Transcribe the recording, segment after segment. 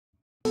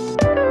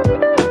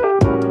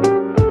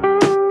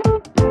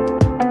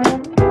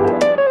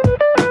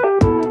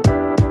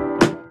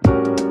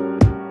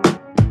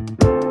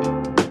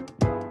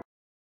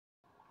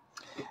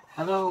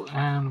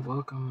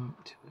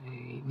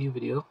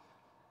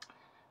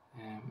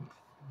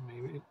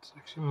Maybe it's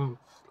actually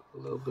a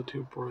little bit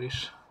too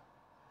bright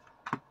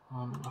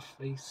on my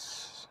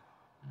face.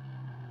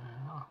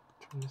 I'll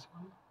turn this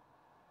on.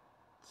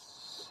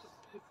 It's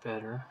a bit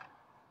better.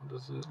 What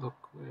does it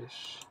look like?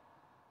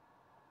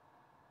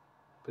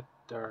 A bit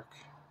dark.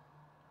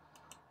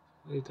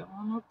 Light that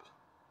one up.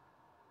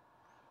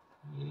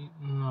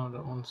 No,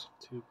 that one's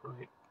too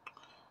bright.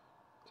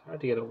 It's hard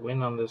to get a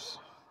win on this.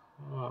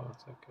 Oh,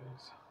 what's that,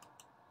 guys?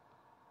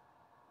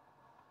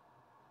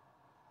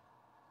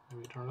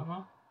 Maybe turn it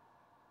on.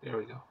 There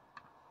we go.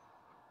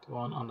 The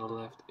one on the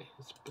left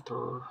is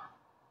better.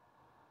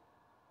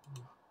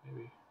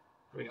 Maybe.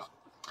 There we go.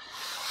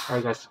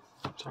 Alright, guys.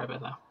 Sorry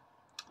about that.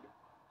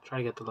 Try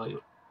to get the light.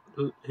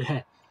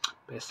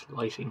 Best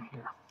lighting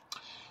here.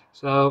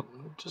 So,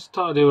 just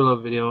thought I'd do a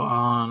little video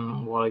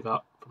on what I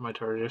got for my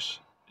 30th.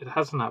 It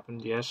hasn't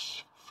happened yet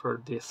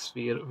for this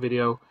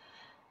video.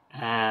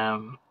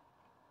 And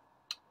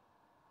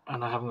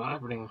I haven't got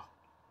everything,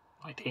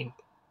 I think.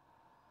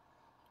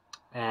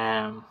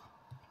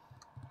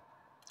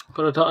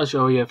 But I thought I'd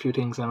show you a few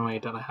things anyway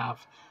that I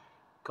have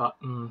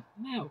gotten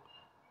now.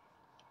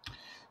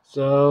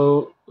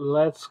 So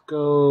let's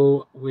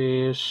go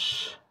with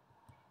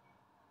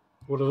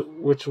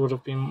which would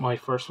have been my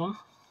first one,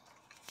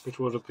 which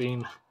would have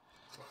been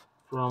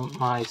from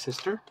my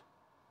sister.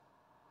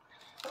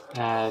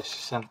 She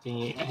sent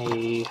me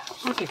a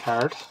birthday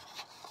card,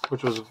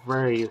 which was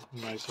very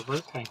nice of her.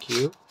 Thank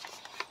you.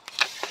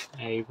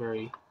 A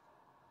very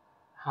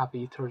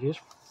happy 30th.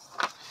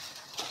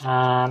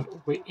 And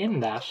within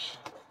that,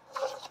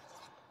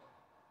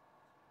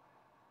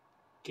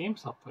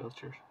 GameStop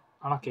voucher.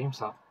 Oh, not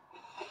GameStop.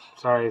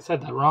 Sorry, I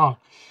said that wrong.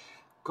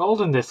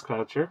 Golden disc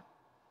voucher.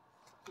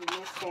 You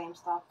miss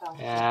GameStop, don't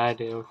you? Yeah, I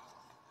do.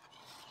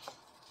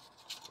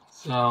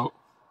 So,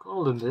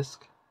 golden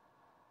disc.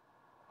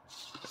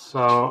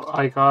 So,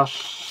 I got,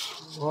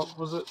 what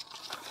was it?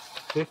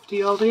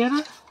 50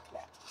 altogether?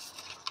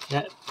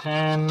 Yeah,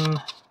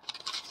 10,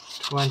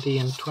 20,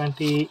 and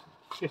 20,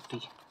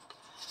 50.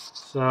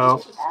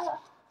 So,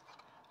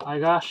 I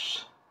got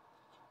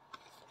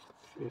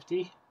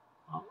 50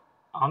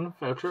 on the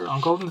voucher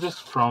on golden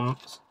disc from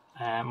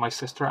my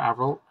sister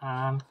Avril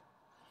and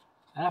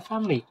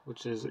family,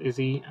 which is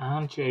Izzy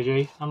and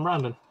JJ and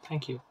Brandon.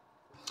 Thank you.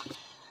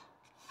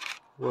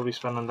 We'll be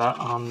spending that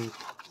on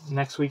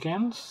next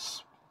weekend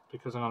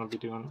because I'm going to be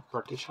doing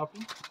birthday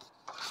shopping.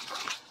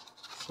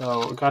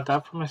 So I got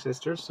that from my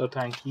sister, so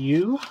thank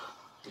you.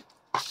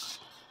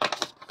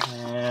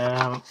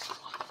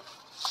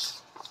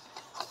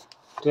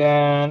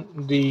 Then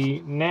the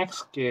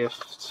next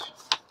gift,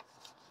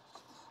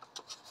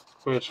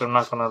 which I'm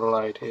not going to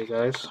lie to you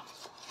guys,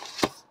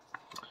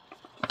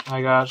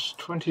 I got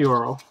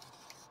 €20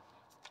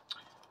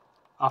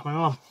 off my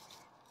mum.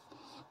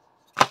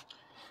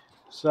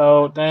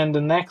 So then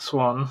the next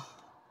one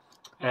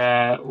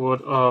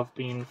would have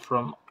been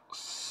from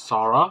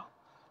Sarah.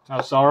 Now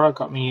Sarah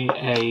got me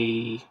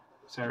a...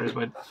 Sarah's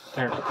with...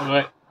 There, by the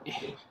way.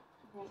 Here's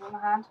in my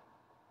hand.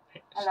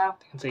 Hello.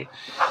 You can see.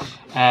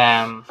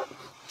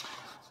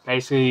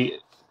 Basically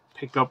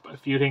picked up a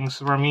few things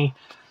for me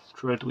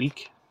throughout the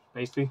week.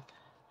 Basically,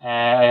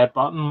 I had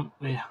gotten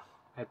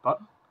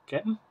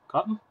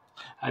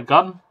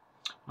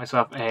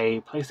myself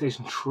a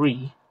PlayStation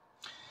 3,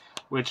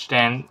 which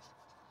then,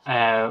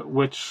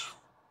 which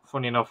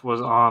funny enough was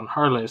on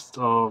her list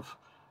of,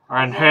 or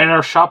in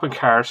her shopping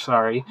cart.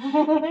 Sorry.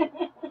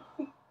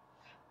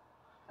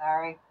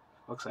 Sorry.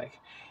 Looks like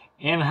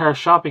in her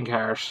shopping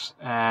cart,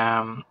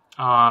 on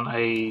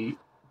a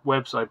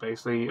website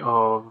basically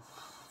of,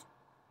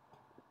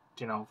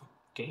 you know,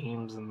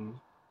 games and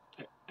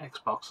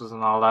Xboxes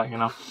and all that, you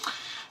know.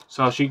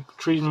 So she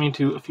treated me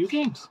to a few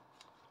games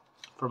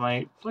for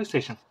my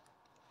PlayStation,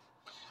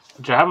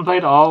 which I haven't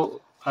played all.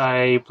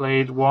 I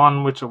played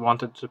one which I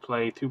wanted to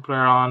play 2-player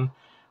on.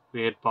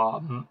 We had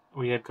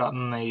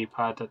gotten a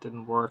pad that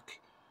didn't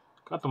work.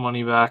 Got the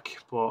money back,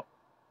 but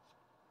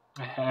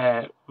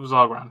it was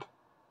all grand.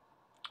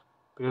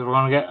 Because we're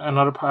going to get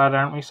another pad,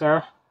 aren't we,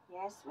 Sarah?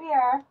 Yes, we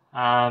are.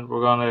 And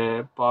we're going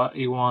to buy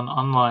one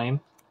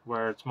online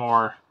where it's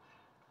more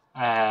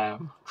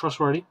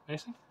trustworthy,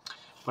 basically.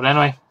 But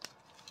anyway,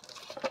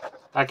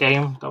 that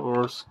game that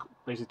was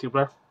basically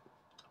 2-player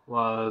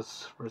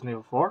was Resident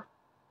Evil 4.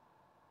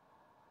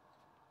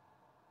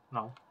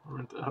 No,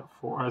 Resident Evil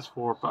 4 as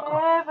 4, but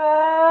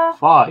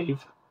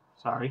 5.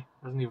 Sorry,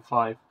 Resident Evil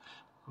 5.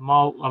 I'm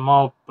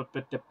all, but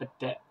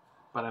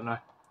anyway,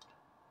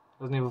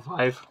 Resident Evil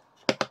 5.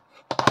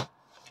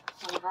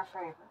 One of our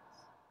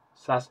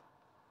favorites.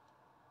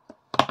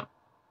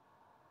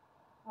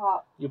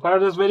 What? You part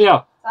of this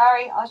video.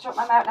 Sorry, I'll shut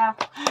my mouth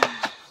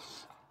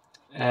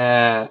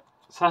now.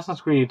 Assassin's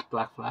Creed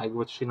Black Flag,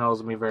 which she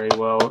knows me very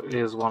well,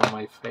 is one of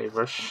my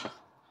favourites.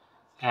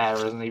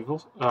 Resident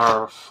Evil,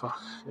 or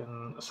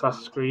fucking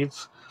Assassin's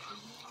Creeds.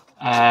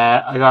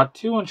 I got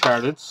 2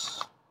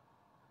 Uncharted's,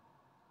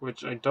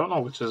 which I don't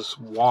know which is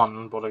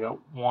 1, but I got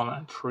 1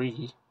 and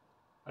 3,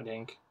 I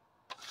think.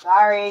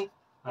 Sorry,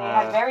 they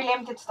had very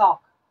limited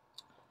stock.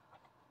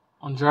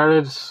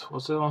 Uncharted,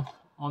 what's the one?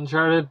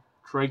 Uncharted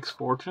Drake's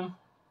Fortune,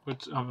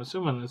 which I'm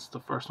assuming is the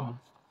first one.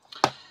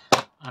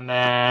 And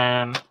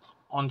then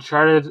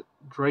Uncharted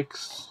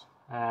Drake's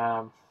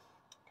I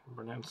can't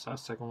pronounce that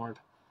second word.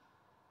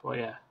 But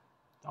yeah,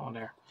 that one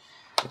there.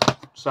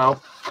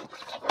 So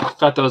I've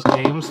got those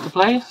games to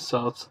play,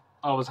 so it's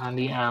always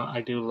handy and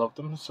I do love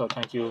them. So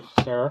thank you,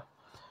 Sarah.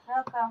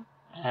 Welcome.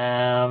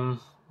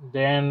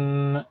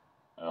 Then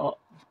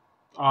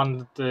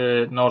on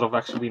the note of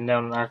actually being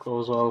down an article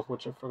as well,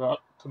 which I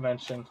forgot to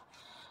mention,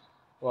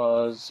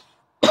 was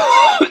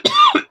a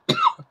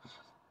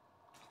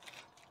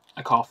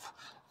cough.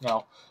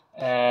 No.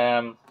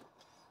 Yeah,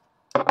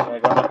 I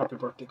got a happy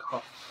birthday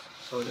cough.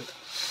 So I did.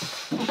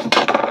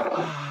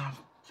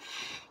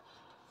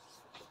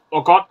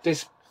 I got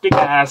this big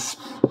ass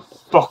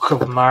book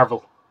of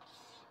Marvel,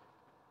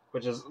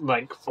 which is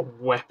like a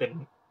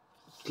weapon,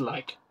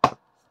 like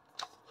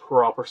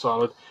proper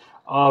solid,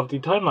 of the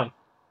timeline.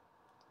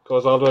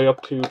 Goes all the way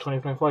up to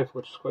 2025,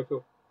 which is quite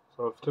cool.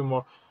 So two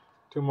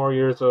more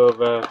years of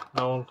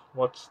knowing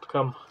what's to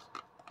come.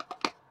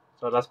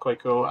 So that's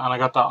quite cool, and I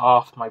got that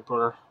off my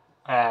brother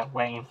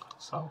Wayne.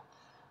 So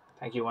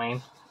thank you,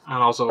 Wayne.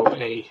 And also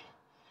a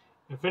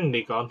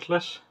Infinity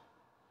Gauntlet,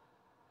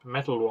 a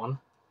metal one,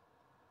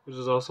 which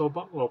is also a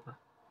bottle opener.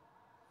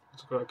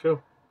 It's quite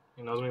cool.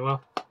 He knows me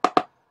well.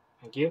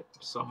 Thank you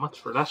so much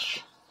for that.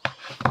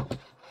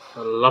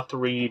 A lot to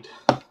read,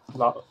 a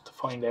lot to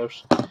find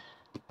out.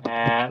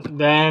 And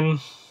then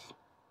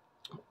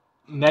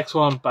next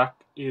one back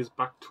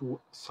to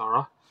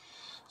Sarah.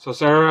 So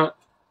Sarah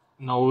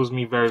knows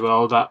me very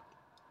well, that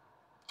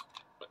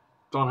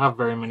don't have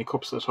very many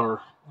cups at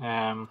her.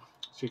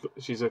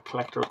 She's a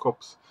collector of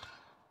cups.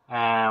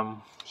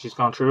 She's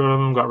gone through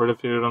them, got rid of a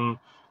few of them,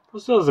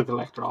 but still is a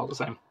collector all the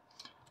same.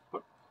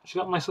 But she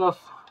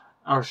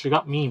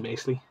got me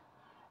basically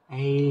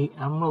a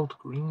emerald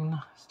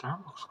green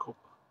Starbucks cup.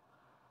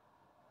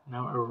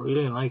 Now I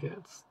really like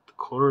it. The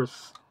colour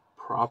is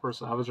proper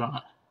savage on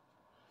it.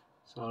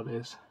 So it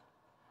is.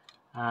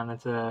 And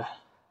it's a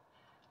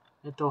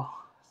little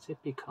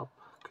sippy cup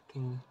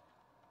thing.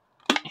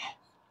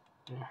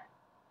 There.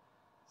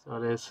 So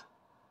it is.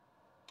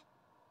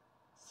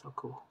 So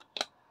cool.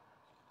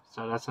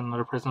 So that's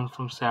another present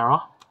from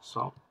Sarah.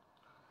 So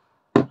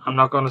I'm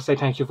not going to say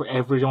thank you for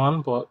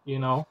everyone, but you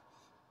know.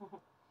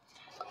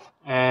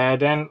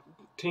 Then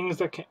things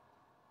that can.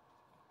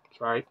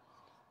 Sorry.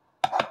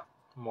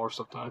 More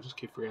stuff that I just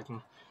keep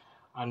forgetting.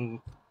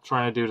 I'm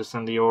trying to do this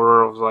in the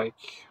order of like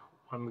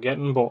what I'm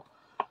getting, but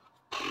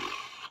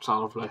it's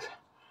all over the place.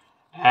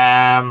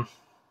 I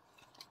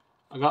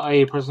got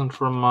a present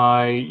from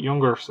my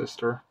younger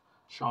sister,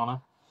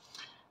 Shauna,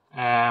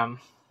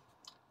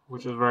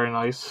 which is very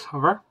nice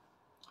of her.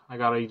 I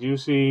got a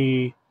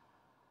juicy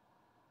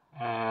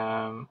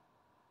corian,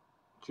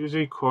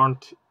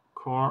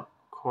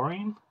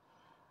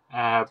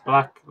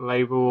 black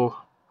label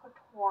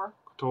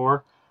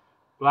couture,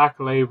 black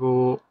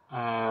label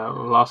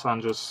Los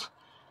Angeles,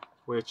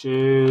 which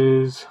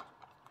is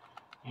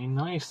a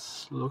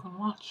nice looking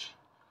watch.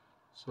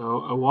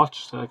 So a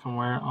watch that I can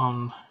wear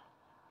on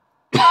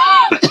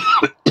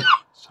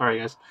sorry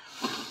guys,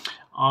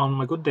 on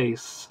my good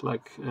days,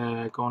 like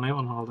going out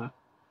and all that.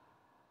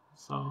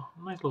 So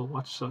nice little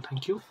watch, so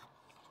thank you.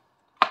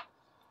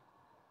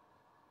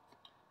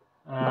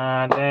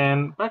 And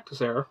then back to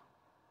Sarah.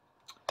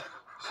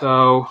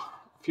 So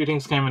a few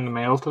things came in the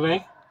mail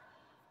today,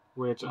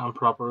 which I'm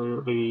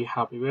properly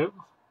happy with.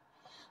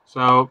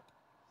 So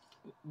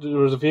there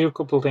was a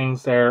couple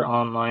things there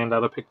online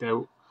that I picked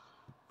out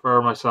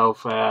for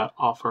myself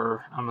off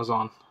her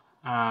Amazon,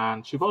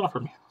 and she bought it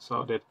for me,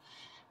 so I did.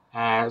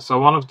 So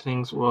one of the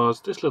things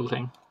was this little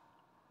thing.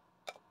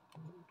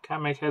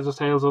 Can't make heads or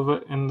tails of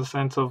it in the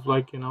sense of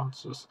like, you know,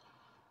 it's just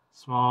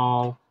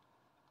small,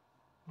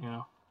 you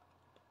know,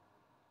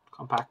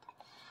 compact,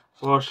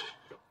 but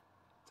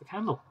it's a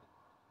candle.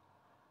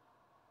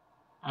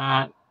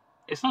 And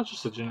it's not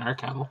just a generic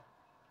candle,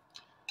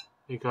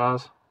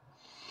 because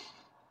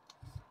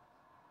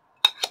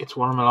it's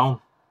watermelon.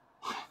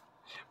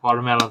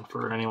 Watermelon,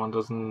 for anyone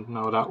doesn't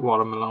know that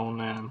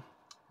watermelon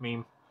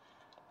meme.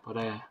 But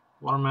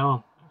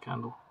watermelon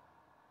candle.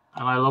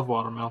 And I love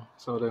watermelon,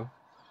 so I do.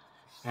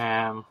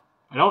 I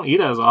don't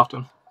eat it as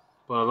often,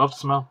 but I love the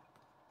smell.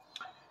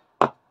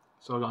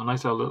 So I got a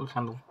nice little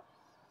candle.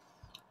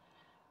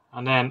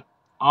 And then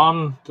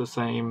on the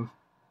same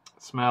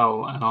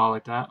smell and all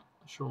like that,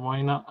 sure,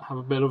 why not have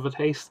a bit of a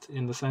taste,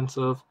 in the sense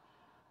of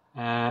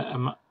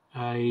a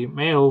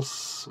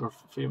male's, or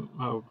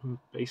female,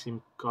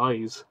 basically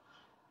guys,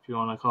 if you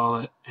want to call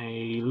it,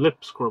 a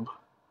lip scrub,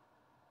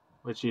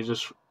 which you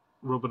just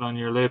rub it on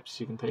your lips.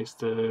 You can taste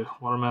the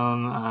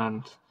watermelon,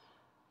 and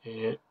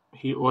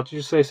what did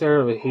you say,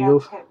 Sarah? It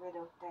heals. Helps get rid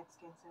of dead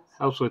skin cells.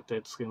 Helps with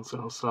dead skin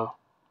cells, so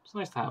it's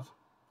nice to have.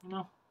 You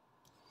know,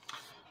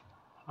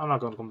 I'm not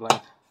going to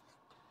complain.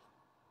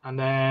 And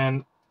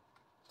then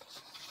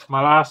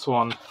my last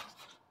one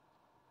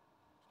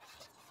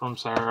from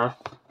Sarah.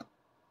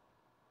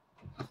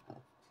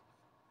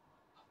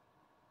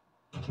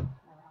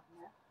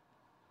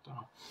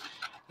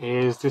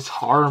 is this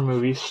horror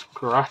movie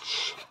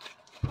scratch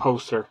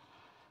poster.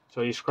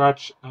 So you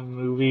scratch a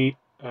movie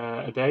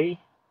a day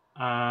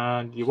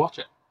and you watch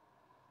it,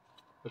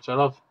 which I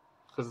love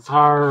because it's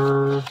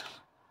horror.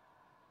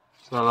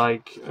 So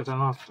like, I don't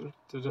know,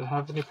 did it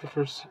have any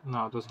pictures?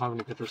 No, it doesn't have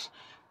any pictures.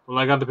 But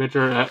I got the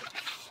picture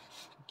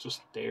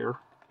just there.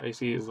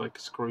 Basically, is like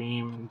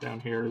Scream, and down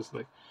here is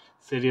like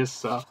Sidious.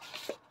 So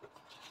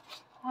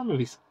horror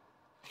movies.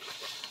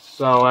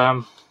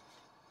 So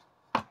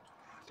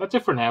that's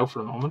it for now for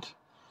the moment.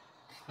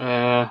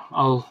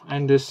 I'll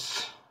end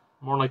this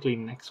more likely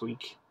next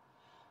week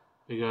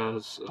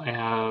because I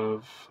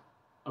have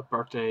a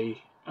birthday.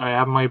 I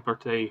have my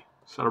birthday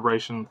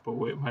celebration, but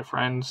with my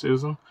friend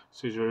Susie,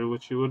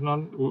 which you would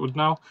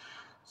know.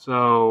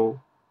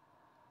 So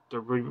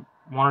there'll be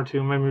one or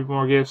two, maybe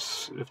more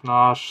gifts. If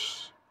not,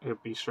 it'll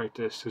be straight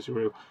to Susie.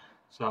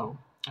 So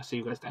I'll see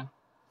you guys then.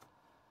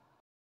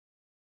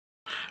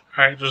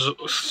 Alright, there's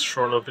a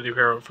short little video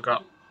here. I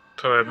forgot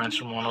to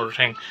mention one other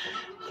thing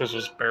because it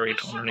was buried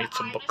underneath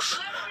some books.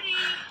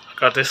 I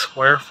got this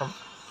wire from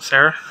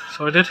Sarah,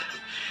 so I did.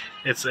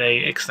 It's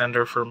a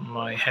extender for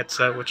my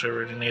headset, which I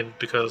really needed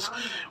because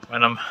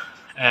when I'm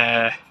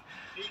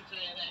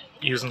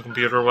using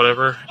computer or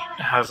whatever,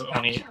 it has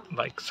only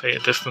like say a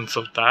distance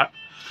of that,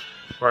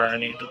 where I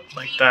need it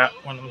like that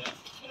when I'm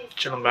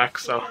chilling back.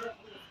 So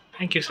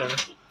thank you, Sarah.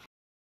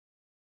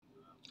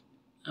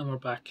 And we're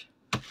back.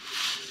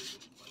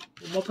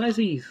 More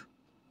Pisces.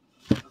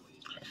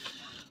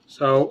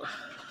 So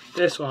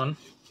this one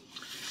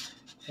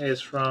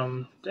is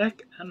from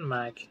Deck and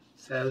Mag.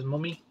 Says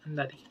Mummy and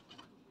Daddy.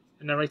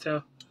 Isn't that right,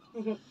 Sarah?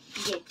 Yeah.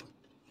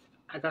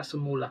 I got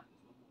some moolah.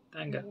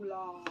 Tanga.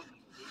 Moolah.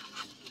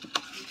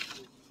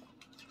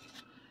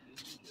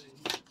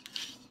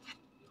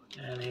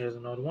 And here's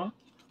another one.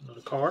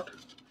 Another card.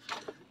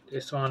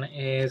 This one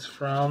is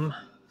from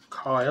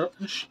Kyle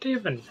and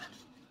Steven.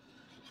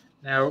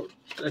 Now,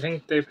 I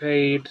think they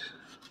paid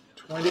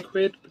 20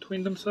 quid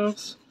between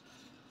themselves.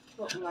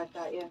 Something like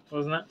that, yeah.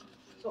 Wasn't it?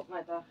 Something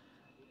like that.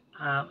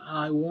 And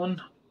I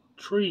won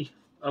 3.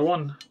 I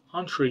won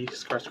on 3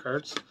 scratch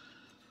cards.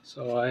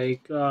 So I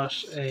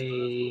got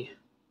a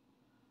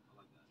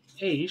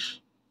 8.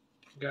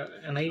 Got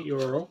an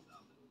 €8.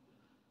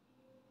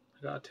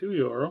 I got a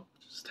 €2,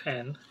 which is 10.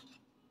 And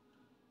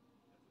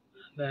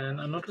then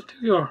another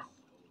 €2.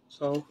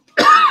 So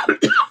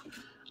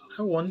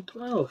I won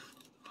 12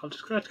 of the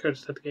scratch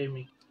cards that they gave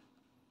me.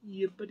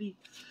 Yeah, buddy.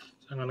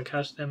 So I'm gonna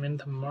cash them in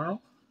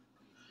tomorrow.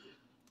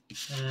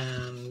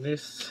 And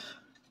this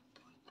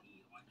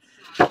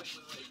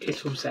is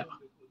from Sarah.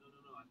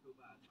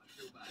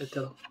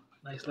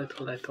 Nice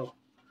little letter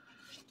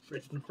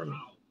written for me.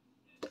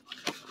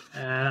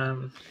 I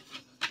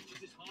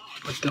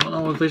don't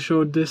know if I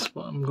showed this,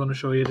 but I'm gonna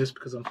show you this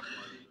because I'm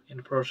in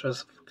the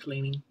process of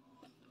cleaning.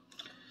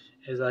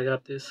 I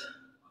got this.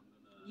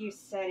 You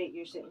said it,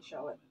 you shouldn't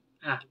show it.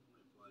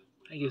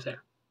 Thank you,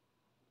 Sarah.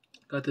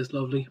 Got this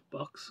lovely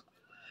box,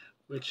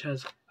 which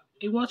has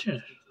a watch in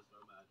it.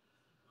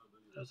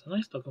 That's a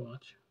nice looking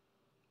watch.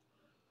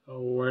 I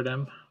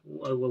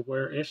will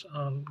wear it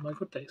on my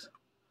good days.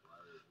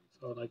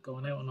 So like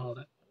going out and all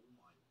that.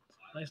 It's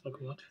a nice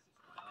looking watch.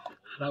 And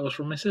that was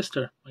from my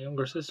sister, my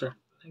younger sister.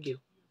 Thank you.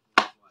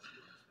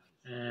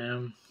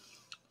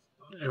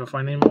 If I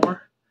find any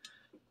more,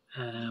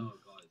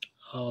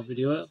 I'll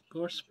video it, of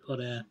course,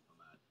 but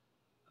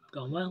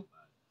gone well.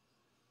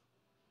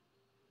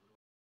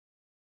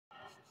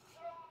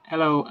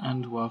 Hello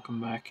and welcome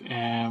back.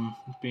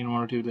 It's been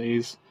 1 or 2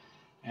 days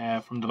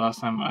from the last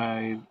time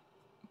I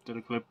did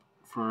a clip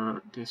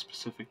for this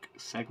specific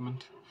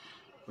segment,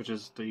 which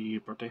is the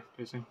birthday,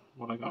 basically,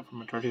 what I got from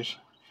my 30th.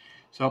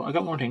 So I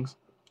got more things,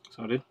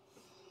 so I did.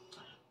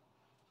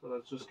 So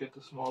let's just get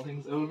the small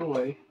things out of the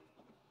way,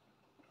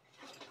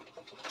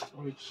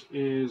 which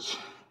is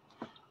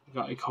I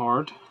got a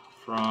card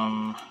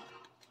from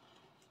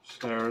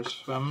Sarah's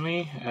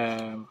family,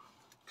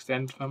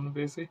 extended family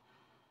basically.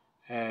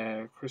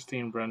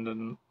 Christine,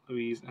 Brendan,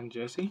 Louise, and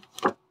Jesse.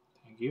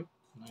 Thank you.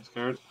 Nice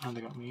card. And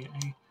they got me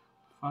a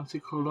fancy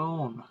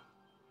cologne.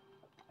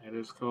 It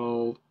is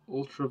called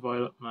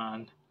Ultraviolet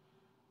Man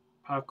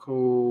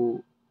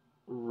Paco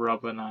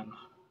Rabanne.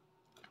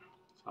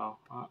 So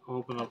I'll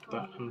open up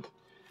that and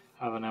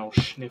have an old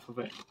sniff of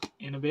it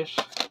in a bit.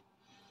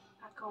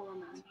 Paco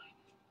Rabanne.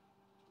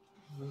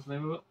 What's the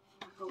name of it?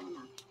 Paco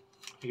Rabanne.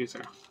 Thank you,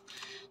 sir.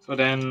 So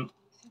then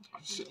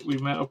we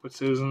met up with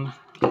Susan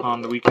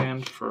on the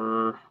weekend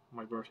for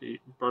my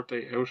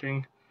birthday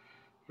outing,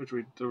 which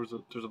there's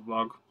a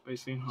vlog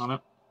basically on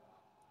it.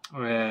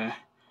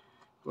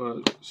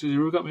 But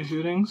Susie got me a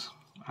few things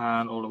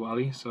and Ola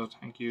Wally, so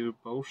thank you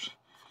both.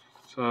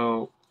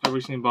 So I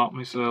recently bought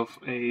myself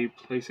a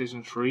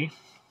PlayStation 3,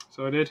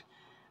 so I did,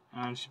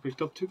 and she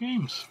picked up 2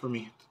 games for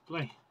me to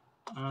play.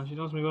 And she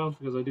knows me well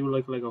because I do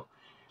like Lego.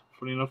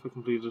 Funny enough, I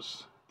completed the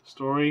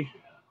story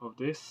of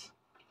this.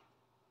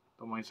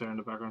 Don't mind Sarah in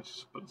the background,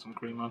 she's putting some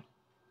cream on.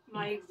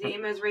 My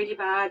eczema is really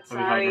bad,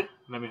 sorry.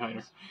 Let me hide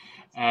her.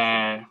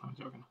 I'm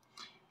joking.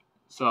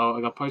 So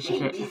I got Pirates of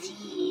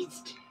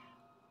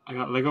I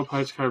got Lego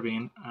Pirates of the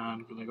Caribbean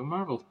and Lego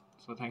Marvel.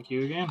 So thank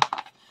you again.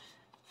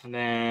 And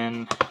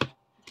then a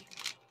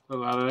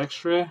little added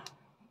extra.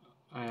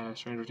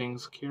 Stranger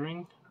Things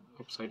keyring,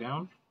 upside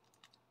down.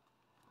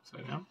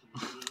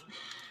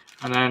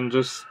 And then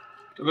just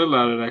a little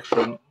added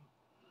extra.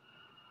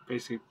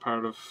 Basically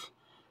part of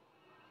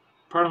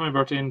my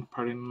birthday and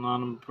part of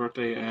my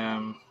birthday.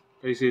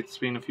 Basically it's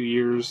been a few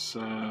years.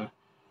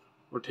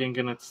 We're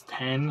thinking it's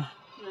 10. No,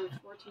 it's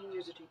 14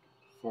 years a take.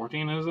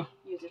 14 is it?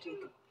 Years a take.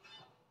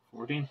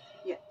 14?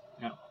 Yeah.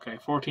 Yeah, okay,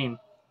 14.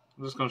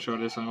 I'm just going to show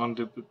this and I'm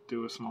going to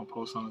do a small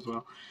post on it as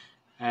well.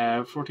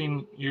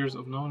 14 years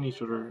of knowing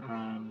each other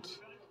and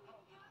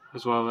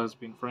as well as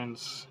being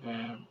friends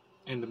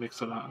in the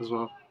mix of that as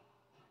well.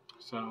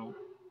 So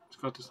it's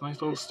got this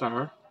nice little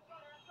star.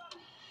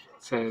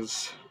 It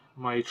says,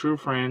 "My true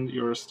friend,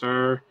 you're a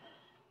star.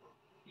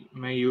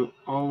 May you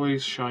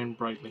always shine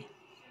brightly."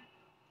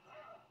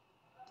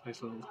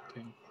 Nice little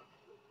thing.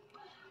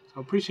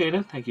 So appreciate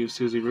it. Thank you,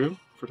 Susie Rue,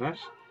 for that.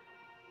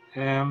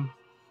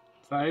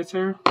 Is that it,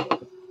 Sarah?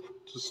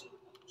 Just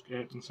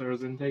getting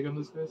Sarah's intake on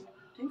this, guys.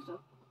 I think so.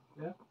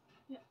 Yeah?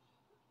 Yeah.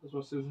 That's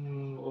what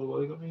Susan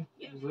Oldwell got me?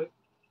 Yeah. Is it?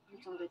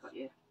 That's all they got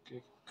you.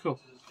 Okay, cool.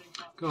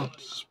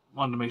 Just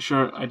wanted to make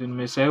sure I didn't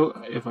miss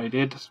out. If I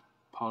did,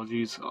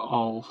 apologies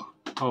all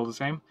the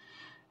same.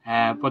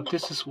 But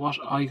this is what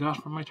I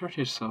got for my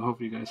 30th, so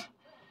hopefully you guys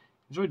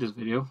enjoyed this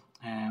video.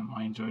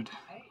 I enjoyed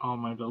all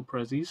my little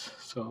prezzies,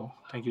 so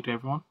thank you to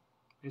everyone,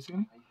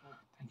 basically.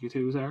 Thank you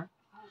to Sarah.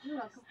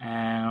 You're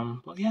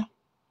welcome. But yeah,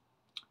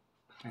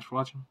 thanks for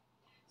watching.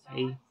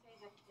 Bye.